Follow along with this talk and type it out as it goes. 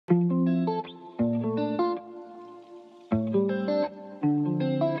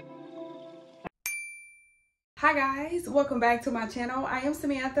Hi guys, welcome back to my channel. I am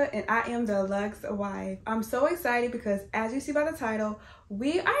Samantha and I am the Luxe wife. I'm so excited because as you see by the title,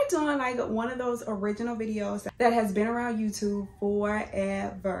 we are doing like one of those original videos that has been around YouTube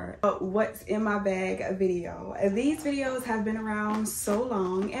forever. What's in my bag video. These videos have been around so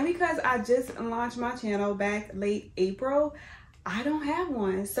long, and because I just launched my channel back late April, I don't have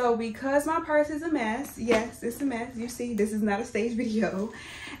one. So because my purse is a mess, yes, it's a mess. You see, this is not a staged video.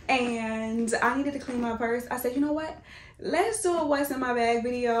 And I needed to clean my purse. I said, you know what? Let's do a what's in my bag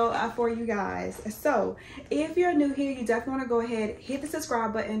video for you guys. So if you're new here, you definitely want to go ahead, hit the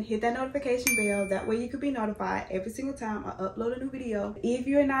subscribe button, hit that notification bell. That way you could be notified every single time I upload a new video. If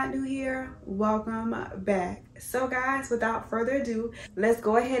you're not new here, welcome back. So guys, without further ado, let's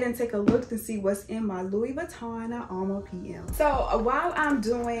go ahead and take a look to see what's in my Louis Vuitton Alma PM. So while I'm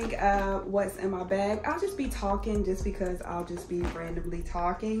doing what's in my bag, I'll just be talking just because I'll just be randomly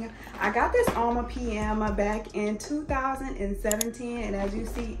talking. I got this Alma PM back in 2017, and as you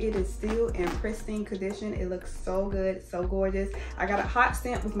see, it is still in pristine condition. It looks so good, so gorgeous. I got a hot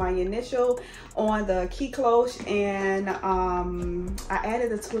stamp with my initial on the key cloche, and I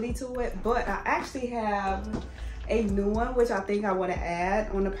added a twilly to it, but I actually have a new one which I think I want to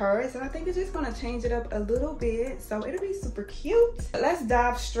add on the purse, and I think it's just going to change it up a little bit, so it'll be super cute. Let's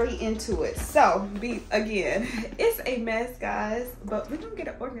dive straight into it. So again, it's a mess guys, but we're gonna get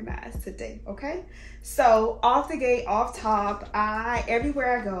it organized today, okay? So off the gate, off top,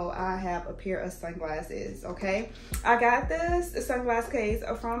 everywhere I go I have a pair of sunglasses. Okay, I got this sunglass case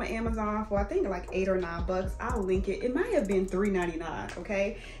from Amazon for I think like $8 or $9. I'll link it. It might have been $3.99.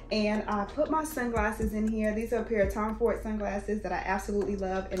 okay, and I put my sunglasses in here. These are a pair of Tom Ford sunglasses that I absolutely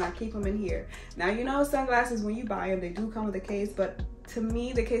love, and I keep them in here. Now, you know, sunglasses, when you buy them, they do come with a case, but to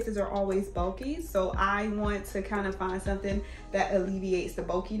me, the cases are always bulky, so I want to kind of find something that alleviates the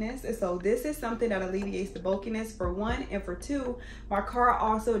bulkiness. And so this is something that alleviates the bulkiness, for one, and for two, my car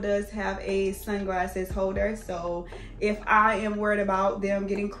also does have a sunglasses holder, so if I am worried about them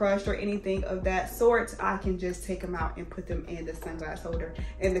getting crushed or anything of that sort, I can just take them out and put them in the sunglass holder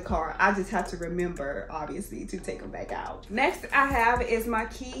in the car. I just have to remember, obviously, to take them back out. Next I have is my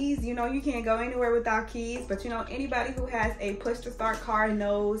keys. You know, you can't go anywhere without keys, but you know, anybody who has a push to start car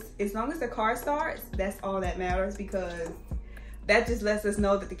knows as long as the car starts, that's all that matters, because that just lets us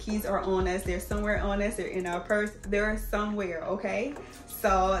know that the keys are on us. They're somewhere on us. They're in our purse. They're somewhere, okay?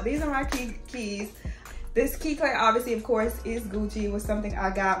 So these are my keys. This key clay, obviously, of course, is Gucci. It was something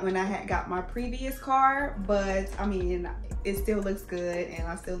I got when I had got my previous car, but I mean, it still looks good and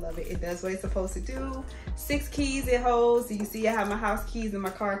I still love it. It does what it's supposed to do. 6 keys it holds. So you see I have my house keys and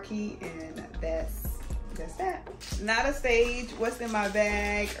my car key, and that's that. Not a stage. What's in my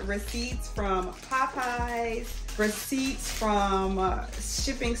bag? Receipts from Popeyes, receipts from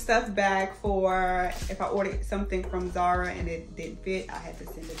shipping stuff back for if I ordered something from Zara and it didn't fit, I had to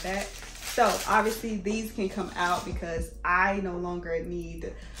send it back. So obviously these can come out because I no longer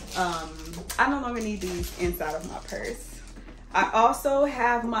need these inside of my purse. I also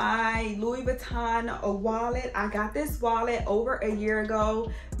have my Louis Vuitton wallet. I got this wallet over a year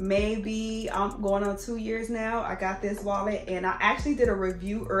ago, maybe I'm going on 2 years now. I got this wallet, and I actually did a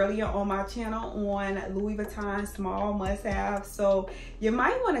review earlier on my channel on Louis Vuitton small must-have. So you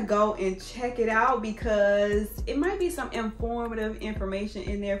might want to go and check it out because it might be some informative information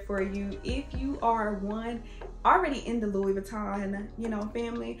in there for you if you are already in the Louis Vuitton, you know,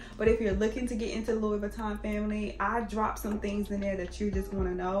 family. But if you're looking to get into the Louis Vuitton family, I dropped some things in there that you just want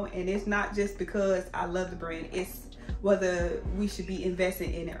to know, and it's not just because I love the brand, it's whether we should be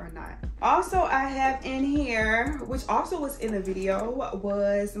investing in it or not. Also, I have in here, which also was in the video,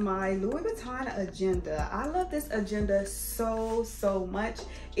 was my Louis Vuitton agenda. I love this agenda so much.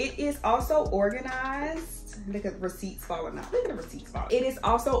 It is also organized. Look at the receipts falling out. Look at the receipts falling. It is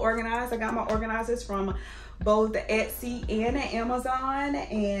also organized. I got my organizers from both the Etsy and the Amazon,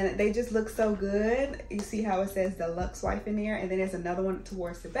 and they just look so good. You see how it says the Luxe wife in there, and then there's another one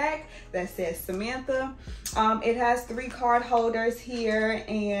towards the back that says Samantha. It has 3 card holders here,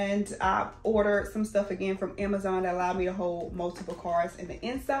 and I ordered some stuff again from Amazon that allowed me to hold multiple cards in the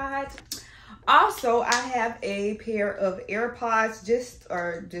inside. Also, I have a pair of AirPods just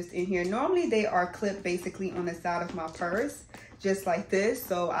in here. Normally they are clipped basically on the side of my purse, just like this,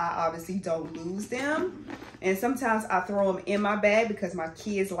 so I obviously don't lose them. And sometimes I throw them in my bag because my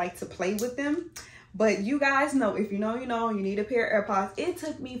kids like to play with them. But you guys know, if you know, you know, you need a pair of AirPods. It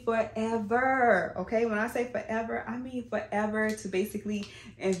took me forever, okay? When I say forever, I mean forever to basically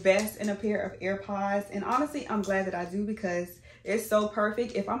invest in a pair of AirPods. And honestly, I'm glad that I do, because It's so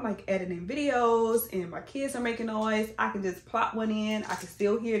perfect. If I'm like editing videos and my kids are making noise, I can just plop one in. I can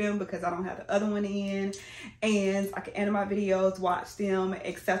still hear them because I don't have the other one in, and I can edit my videos, watch them,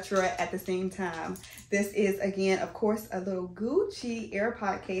 etc. at the same time. This is, again, of course, a little Gucci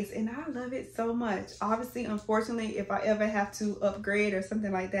AirPod case, and I love it so much. Obviously, unfortunately, if I ever have to upgrade or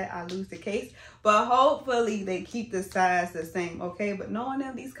something like that, I lose the case. But hopefully, they keep the size the same, okay? But knowing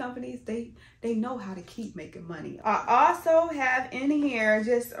them, these companies, they know how to keep making money. I also have in here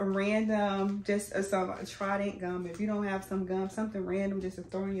just a random, just some Trident gum. If you don't have some gum, something random just to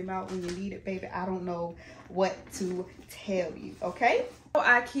throw in your mouth when you need it, baby, I don't know what to tell you, okay? What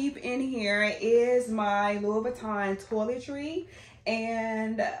I keep in here is my Louis Vuitton toiletry,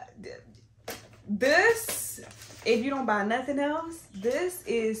 and this, if you don't buy nothing else, this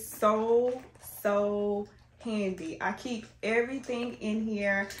is so handy. I keep everything in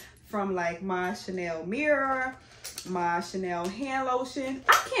here, from like my Chanel mirror, my Chanel hand lotion.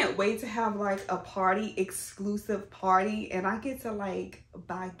 I can't wait to have like a party, exclusive party, and I get to like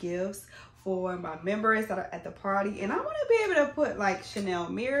buy gifts for my members that are at the party, and I want to be able to put like Chanel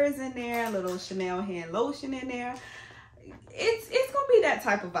mirrors in there, little Chanel hand lotion in there. It's gonna be that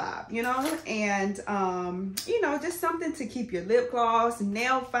type of vibe, you know, and you know, just something to keep your lip gloss,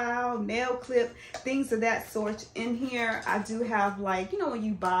 nail file, nail clip, things of that sort in here. I do have, like, you know, when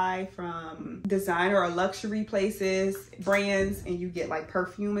you buy from designer or luxury places, brands, and you get like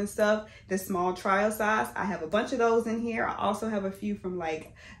perfume and stuff, the small trial size, I have a bunch of those in here. I also have a few from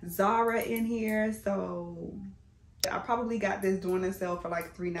like Zara in here, so I probably got this during the sale for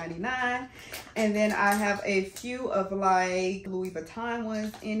like $3.99. And then I have a few of like Louis Vuitton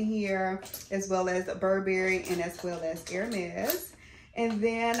ones in here, as well as Burberry and as well as Hermes. And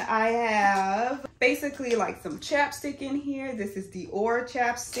then I have basically like some chapstick in here. This is Dior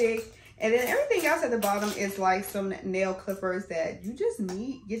chapstick. And then everything else at the bottom is like some nail clippers that you just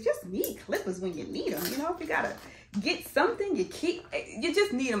need. You just need clippers when you need them. You know, if you gotta get something, you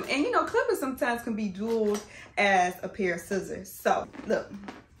just need them. And you know, clippers sometimes can be dual as a pair of scissors. So look,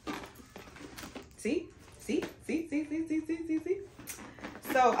 see.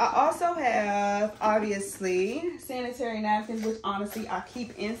 So I also have, obviously, sanitary napkins, which honestly I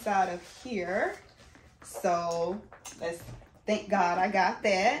keep inside of here. So thank God I got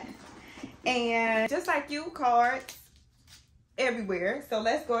that. And just like you, cards everywhere. So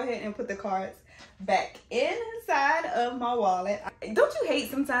let's go ahead and put the cards back inside of my wallet. Don't you hate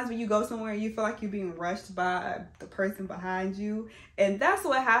sometimes when you go somewhere and you feel like you're being rushed by the person behind you? And that's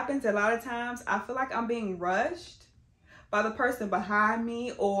what happens a lot of times. I feel like I'm being rushed by the person behind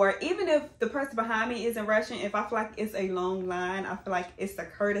me, or even if the person behind me isn't rushing, if I feel like it's a long line, I feel like it's a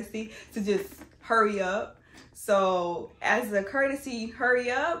courtesy to just hurry up. So as a courtesy hurry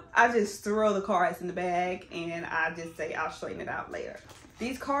up, I just throw the cards in the bag and I just say I'll straighten it out later.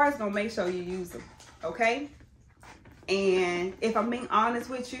 These cards gonna make sure you use them, okay? And if I'm being honest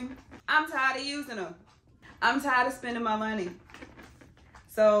with you, I'm tired of using them. I'm tired of spending my money.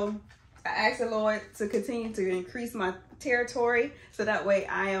 So I ask the Lord to continue to increase my territory, so that way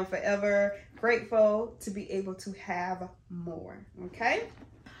I am forever grateful to be able to have more, okay?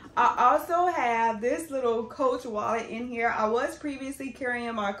 I also have this little Coach wallet in here. I was previously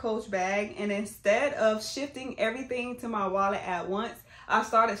carrying my Coach bag, and instead of shifting everything to my wallet at once, I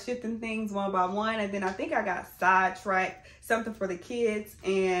started shifting things one by one, and then I think I got sidetracked, something for the kids,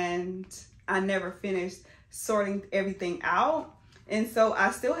 and I never finished sorting everything out. And so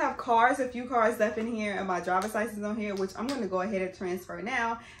I still have cards, a few cards left in here, and my driver's license on here, which I'm going to go ahead and transfer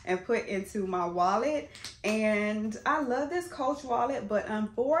now and put into my wallet. And I love this Coach wallet, but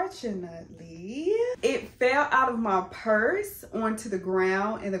unfortunately, it fell out of my purse onto the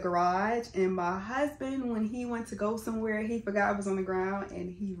ground in the garage. And my husband, when he went to go somewhere, he forgot it was on the ground and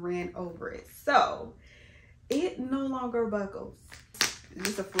he ran over it. So it no longer buckles. It's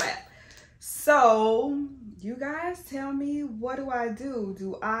just a flap. So you guys tell me, what do I do?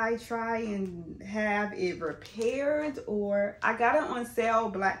 Do I try and have it repaired? Or I got it on sale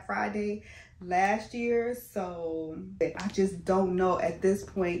Black Friday last year, so I just don't know at this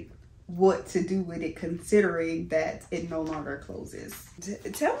point what to do with it, considering that it no longer closes.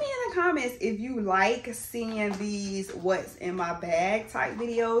 Tell me in the comments if you like seeing these what's in my bag type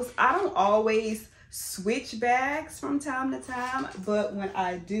videos. I don't always switch bags from time to time, but when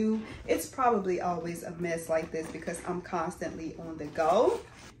I do, it's probably always a mess like this because I'm constantly on the go.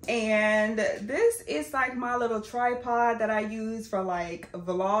 And this is like my little tripod that I use for like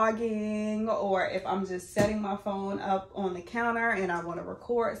vlogging, or if I'm just setting my phone up on the counter and I want to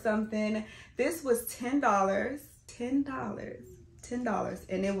record something. This was $10,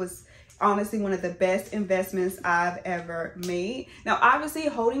 and it was honestly one of the best investments I've ever made. Now, obviously,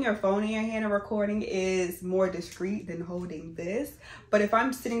 holding your phone in your hand and recording is more discreet than holding this. But if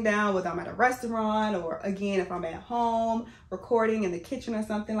I'm sitting down, whether I'm at a restaurant or again, if I'm at home recording in the kitchen or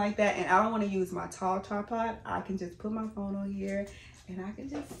something like that, and I don't want to use my tall tripod, I can just put my phone on here and I can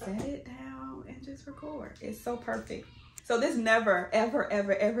just set it down and just record. It's so perfect. So this never, ever,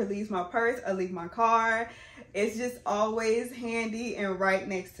 ever, ever leaves my purse or leave my car. It's just always handy and right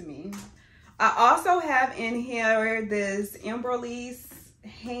next to me. I also have in here this Embryolisse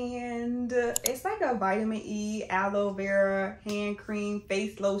hand. It's like a vitamin E, aloe vera, hand cream,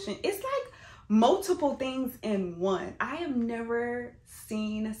 face lotion. It's like multiple things in one. I have never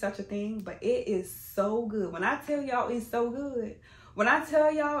seen such a thing, but it is so good. When I tell y'all it's so good, when I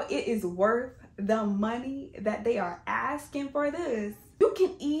tell y'all it is worth the money that they are asking for this. You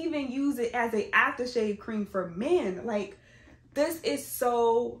can even use it as an aftershave cream for men. Like, this is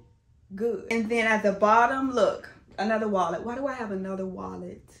so good. And then at the bottom, look, another wallet. Why do I have another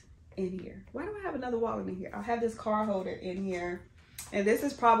wallet in here? Why do I have another wallet in here? I have this card holder in here. And this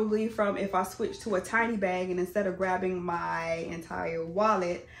is probably from if I switch to a tiny bag and instead of grabbing my entire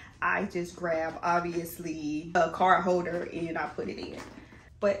wallet, I just grab, obviously, a card holder and I put it in.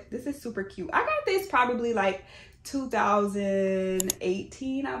 But this is super cute. I got this probably like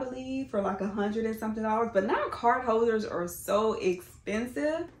 2018, I believe, for like $100 and something. But now card holders are so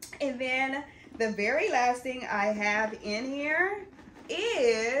expensive. And then the very last thing I have in here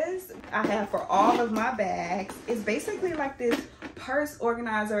is, I have for all of my bags, it's basically like this purse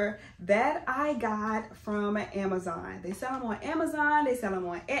organizer that I got from Amazon. They sell them on Amazon, they sell them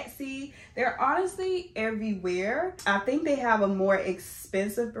on Etsy. They're honestly everywhere. I think they have a more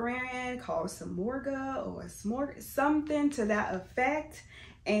expensive brand called Samorga or something to that effect.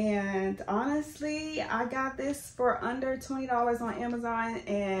 And honestly, I got this for under $20 on Amazon,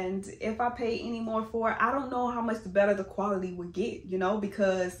 and if I pay any more for it, I don't know how much better the quality would get, you know,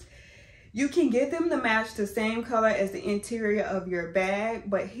 because you can get them to match the same color as the interior of your bag.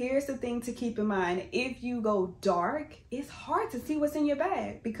 But here's the thing to keep in mind: if you go dark, it's hard to see what's in your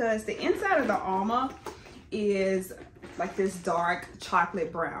bag, because the inside of the Alma is like this dark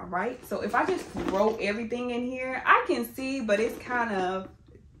chocolate brown, right? So if I just throw everything in here, I can see, but it's kind of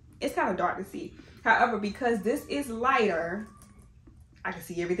dark to see. However, because this is lighter, I can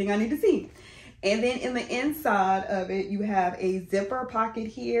see everything I need to see. And then in the inside of it, you have a zipper pocket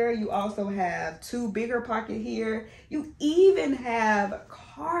here. You also have two bigger pockets here. You even have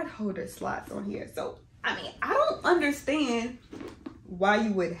card holder slots on here. So, I mean, I don't understand why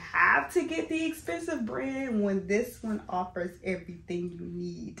you would have to get the expensive brand when this one offers everything you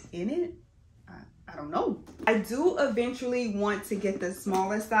need in it. I don't know. I do eventually want to get the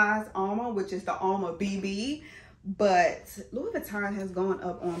smaller size Alma, which is the Alma BB, but Louis Vuitton has gone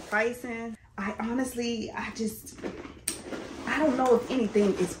up on pricing. I honestly, I don't know if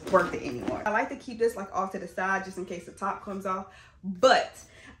anything is worth it anymore. I like to keep this like off to the side just in case the top comes off, but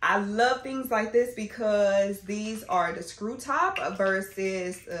I love things like this because these are the screw top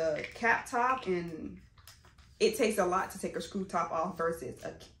versus a cap top, and it takes a lot to take a screw top off versus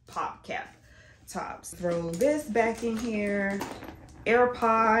a pop cap tops. Throw this back in here,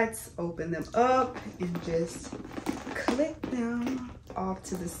 AirPods, open them up and just click them off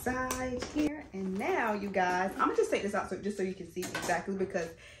to the side here. And now, you guys, I'm gonna just take this out just so you can see exactly, because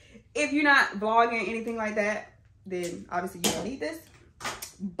if you're not vlogging or anything like that, then obviously you don't need this.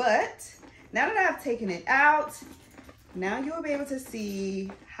 But now that I've taken it out, now you'll be able to see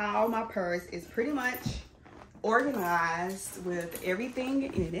how my purse is pretty much organized with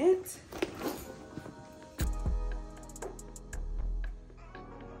everything in it.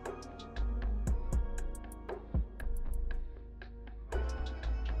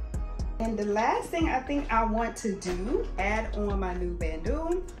 And the last thing I think I want to do, add on my new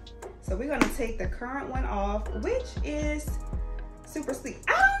bandeau. So we're gonna take the current one off, which is super sleek.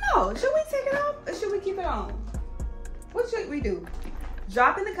 I don't know, should we take it off or should we keep it on? What should we do?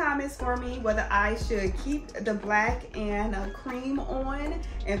 Drop in the comments for me whether I should keep the black and cream on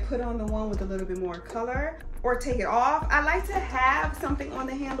and put on the one with a little bit more color, or take it off. I like to have something on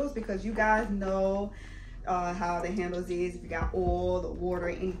the handles because you guys know how the handles is, if you got oil or water or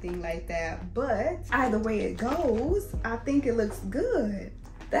anything like that. But either way it goes, I think it looks good.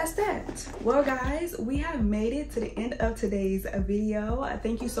 That's that. Well guys, we have made it to the end of today's video.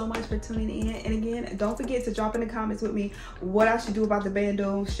 Thank you so much for tuning in. And again, don't forget to drop in the comments with me what I should do about the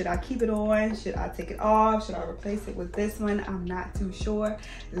bandeau. Should I keep it on? Should I take it off? Should I replace it with this one? I'm not too sure.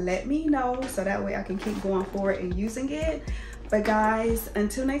 Let me know so that way I can keep going forward and using it. But guys,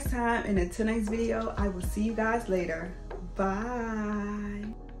 until next time and until next video, I will see you guys later. Bye.